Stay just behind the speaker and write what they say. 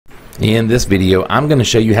In this video, I'm going to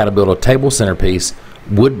show you how to build a table centerpiece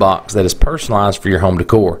wood box that is personalized for your home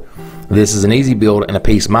decor. This is an easy build and a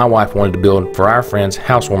piece my wife wanted to build for our friend's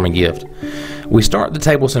housewarming gift. We start the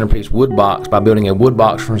table centerpiece wood box by building a wood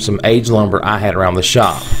box from some aged lumber I had around the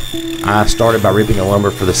shop. I started by ripping the lumber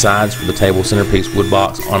for the sides for the table centerpiece wood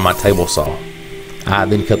box on my table saw. I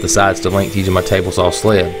then cut the sides to length using my table saw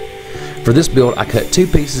sled. For this build, I cut 2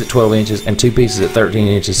 pieces at 12 inches and 2 pieces at 13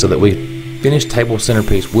 inches so that we finished table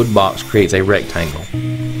centerpiece wood box creates a rectangle.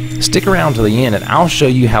 Stick around to the end and I'll show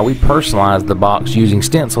you how we personalized the box using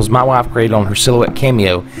stencils my wife created on her Silhouette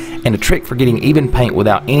Cameo and a trick for getting even paint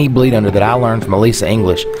without any bleed under that I learned from Elysia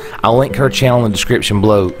English. I'll link her channel in the description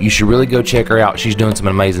below. You should really go check her out. She's doing some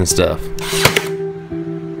amazing stuff.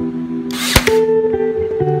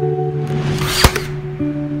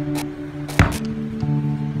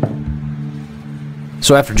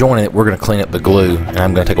 So after joining it, we're going to clean up the glue, and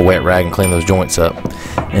I'm going to take a wet rag and clean those joints up.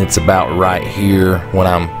 And it's about right here when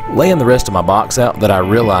I'm laying the rest of my box out that I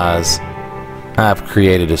realize I've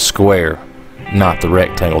created a square, not the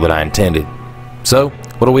rectangle that I intended. So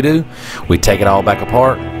what do? We take it all back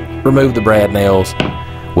apart, remove the brad nails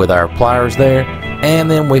with our pliers there,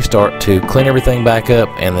 and then we start to clean everything back up,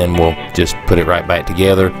 and then we'll just put it right back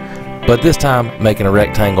together, but this time making a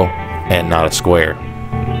rectangle and not a square.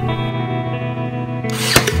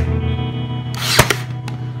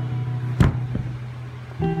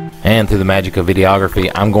 And through the magic of videography,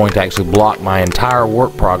 I'm going to actually block my entire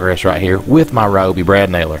work progress right here with my Ryobi brad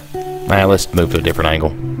nailer. Now let's move to a different angle.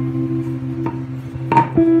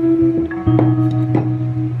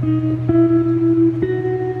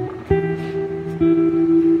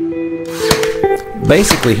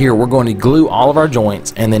 Basically here we're going to glue all of our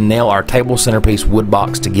joints and then nail our table centerpiece wood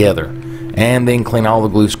box together, and then clean all the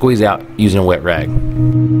glue squeeze out using a wet rag.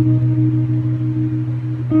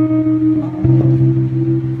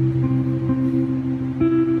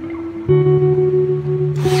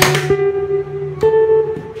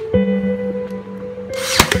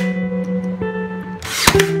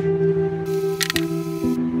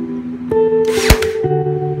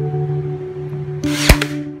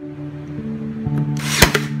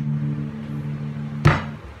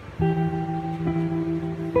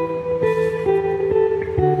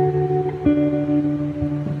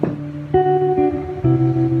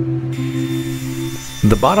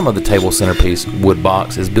 The bottom of the table centerpiece wood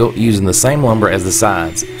box is built using the same lumber as the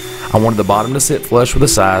sides. I wanted the bottom to sit flush with the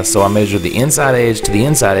sides, so I measured the inside edge to the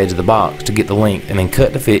inside edge of the box to get the length and then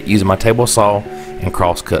cut to fit using my table saw and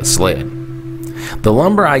cross-cut sled. The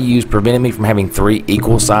lumber I used prevented me from having 3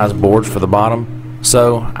 equal sized boards for the bottom,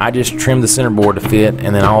 so I just trimmed the center board to fit,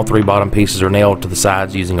 and then all 3 bottom pieces are nailed to the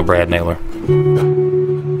sides using a brad nailer.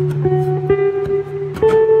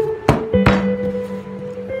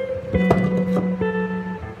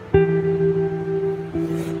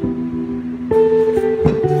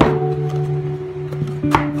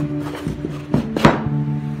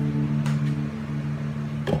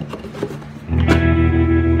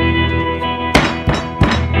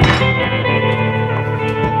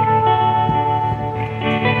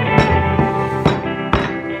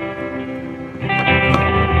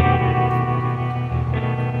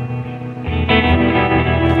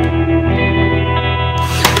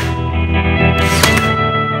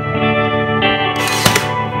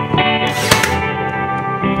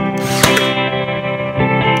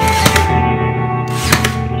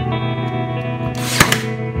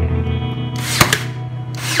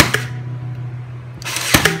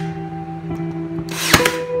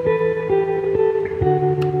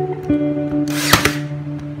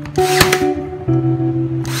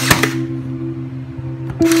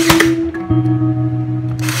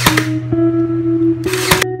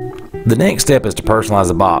 The next step is to personalize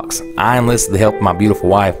the box. I enlisted the help of my beautiful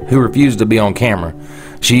wife, who refused to be on camera.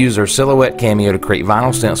 She used her Silhouette Cameo to create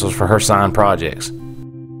vinyl stencils for her sign projects.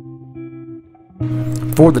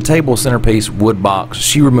 For the table centerpiece wood box,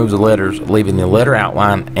 she removes the letters, leaving the letter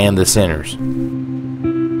outline and the centers.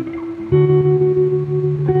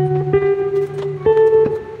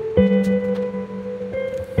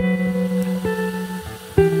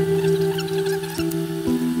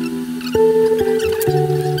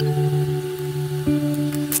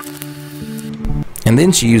 And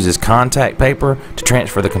then she uses contact paper to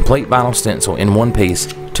transfer the complete vinyl stencil in one piece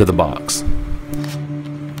to the box.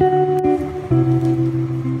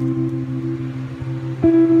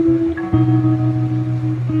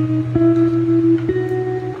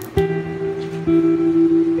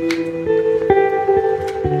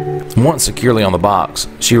 Once securely on the box,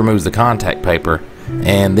 she removes the contact paper,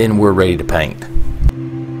 and then we're ready to paint.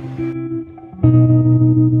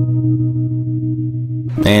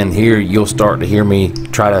 And here you'll start to hear me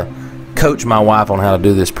try to coach my wife on how to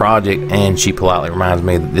do this project, and she politely reminds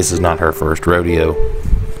me that this is not her first rodeo.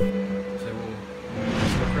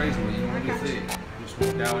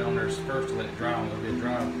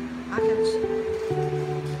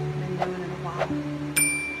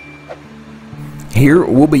 Here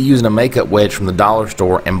we'll be using a makeup wedge from the dollar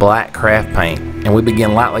store and black craft paint, and we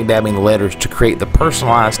begin lightly dabbing the letters to create the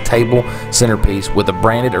personalized table centerpiece with a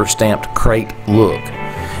branded or stamped crate look.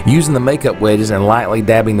 Using the makeup wedges and lightly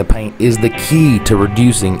dabbing the paint is the key to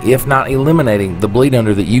reducing, if not eliminating, the bleed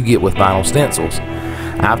under that you get with vinyl stencils.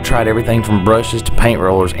 I've tried everything from brushes to paint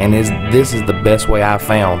rollers, and this is the best way I've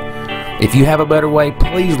found. If you have a better way,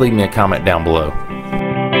 please leave me a comment down below.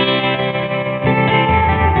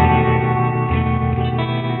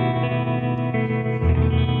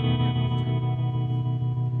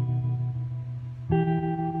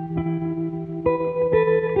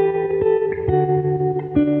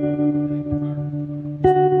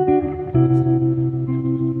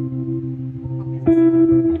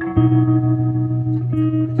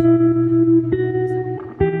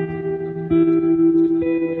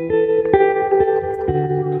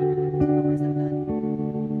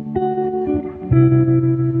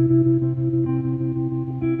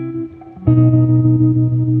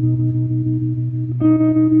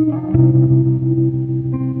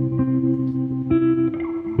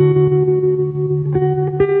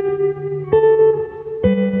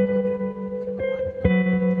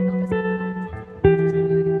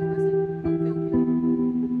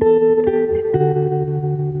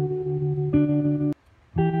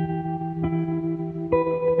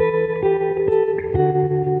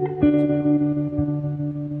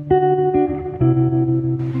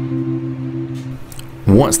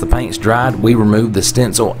 Once the paint's dried, we remove the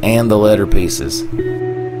stencil and the letter pieces.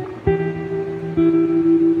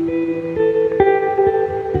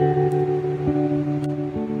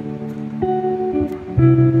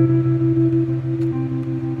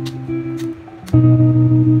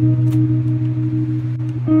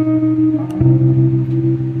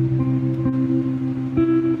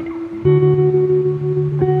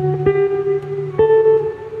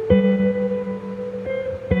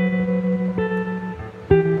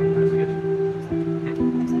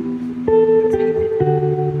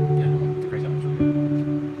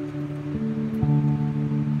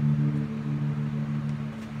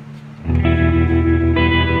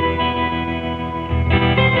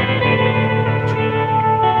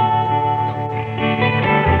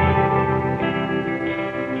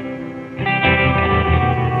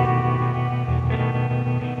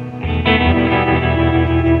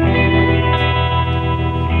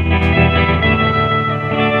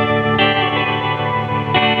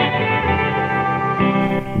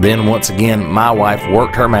 Then once again, my wife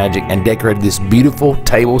worked her magic and decorated this beautiful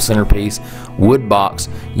table centerpiece wood box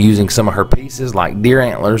using some of her pieces like deer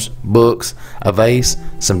antlers, books, a vase,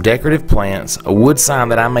 some decorative plants, a wood sign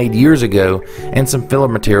that I made years ago, and some filler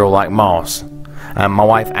material like moss. My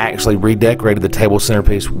wife actually redecorated the table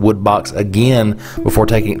centerpiece wood box again before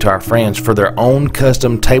taking it to our friends for their own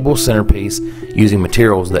custom table centerpiece using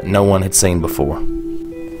materials that no one had seen before.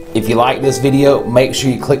 If you like this video, make sure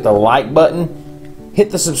you click the like button, hit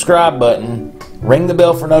the subscribe button, ring the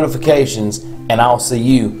bell for notifications, and I'll see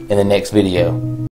you in the next video.